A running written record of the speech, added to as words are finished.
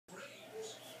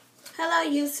Hello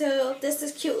YouTube, this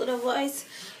is Cute Little Voice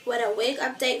with a wig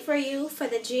update for you for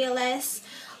the GLS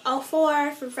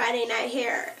 04 from Friday Night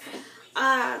Hair.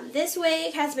 This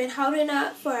wig has been holding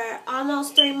up for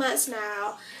almost 3 months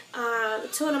now.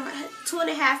 Two and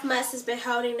a half months has been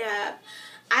holding up.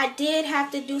 I did have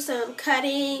to do some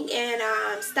cutting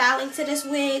and styling to this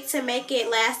wig to make it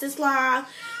last this long,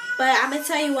 but I'm going to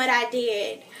tell you what I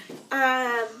did.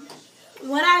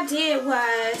 What I did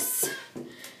was,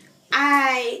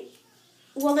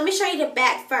 well, let me show you the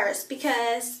back first,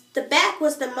 because the back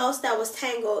was the most that was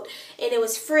tangled and it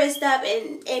was frizzed up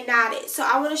and knotted. So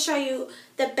I want to show you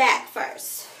the back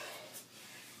first.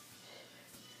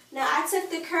 Now I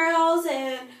took the curls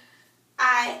and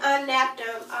I unnapped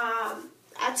them.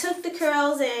 I took the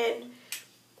curls and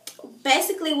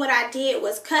basically what I did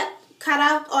was cut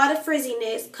out all the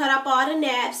frizziness, cut up all the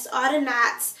naps, all the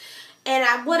knots,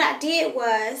 and what I did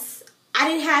was, I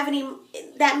didn't have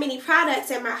that many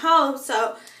products in my home,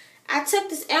 so I took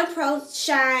this Ampro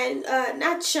Shine,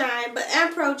 not Shine, but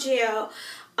Ampro Gel.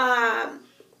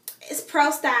 It's Pro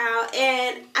Style,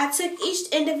 and I took each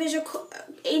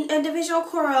individual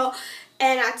curl,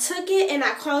 and I took it and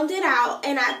I combed it out,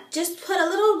 and I just put a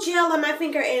little gel on my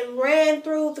finger and ran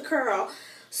through the curl,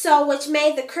 so which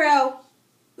made the curl,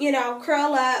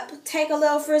 curl up, take a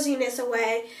little frizziness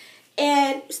away,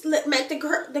 and make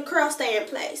the curl stay in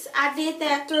place. I did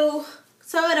that through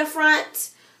some of the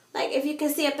front. Like if you can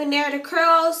see up in there, the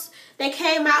curls, they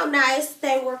came out nice.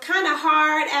 They were kind of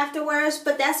hard afterwards,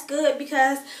 but that's good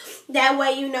because that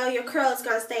way you know your curl is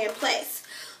going to stay in place.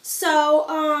 So,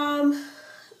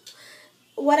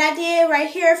 what I did right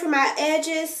here for my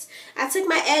edges, I took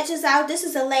my edges out. This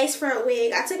is a lace front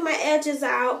wig. I took my edges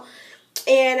out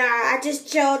and I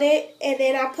just gelled it, and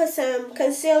then I put some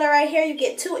concealer right here. You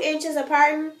get 2 inches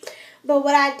apart, but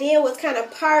what I did was kind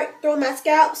of part through my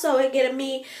scalp, so it gave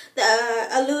me the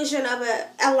illusion of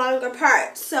a longer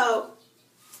part. So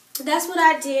that's what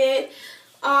I did.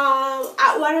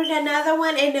 I ordered another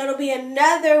one, and it'll be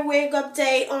another wig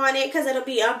update on it because it'll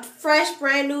be a fresh,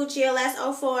 brand new GLS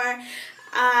 04.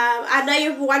 I know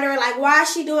you're wondering, like, why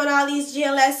is she doing all these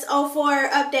GLS 04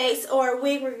 updates or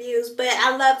wig reviews, but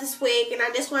I love this wig, and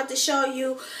I just want to show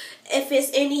you, if it's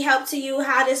any help to you,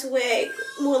 how this wig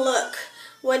will look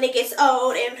when it gets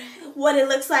old and what it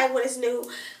looks like when it's new.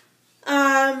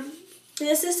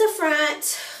 This is the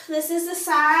front, this is the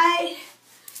side,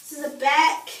 this is the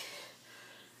back,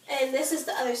 and this is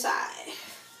the other side.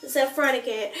 It's the front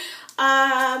again.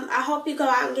 I hope you go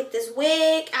out and get this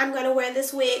wig. I'm going to wear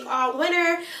this wig all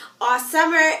winter, all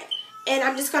summer, and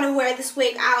I'm just going to wear this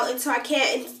wig out until I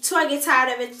get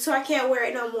tired of it, until I can't wear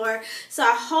it no more. So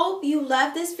I hope you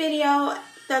love this video.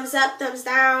 Thumbs up, thumbs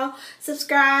down,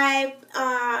 subscribe,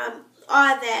 all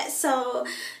that. So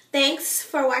thanks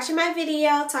for watching my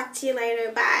video. Talk to you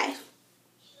later. Bye.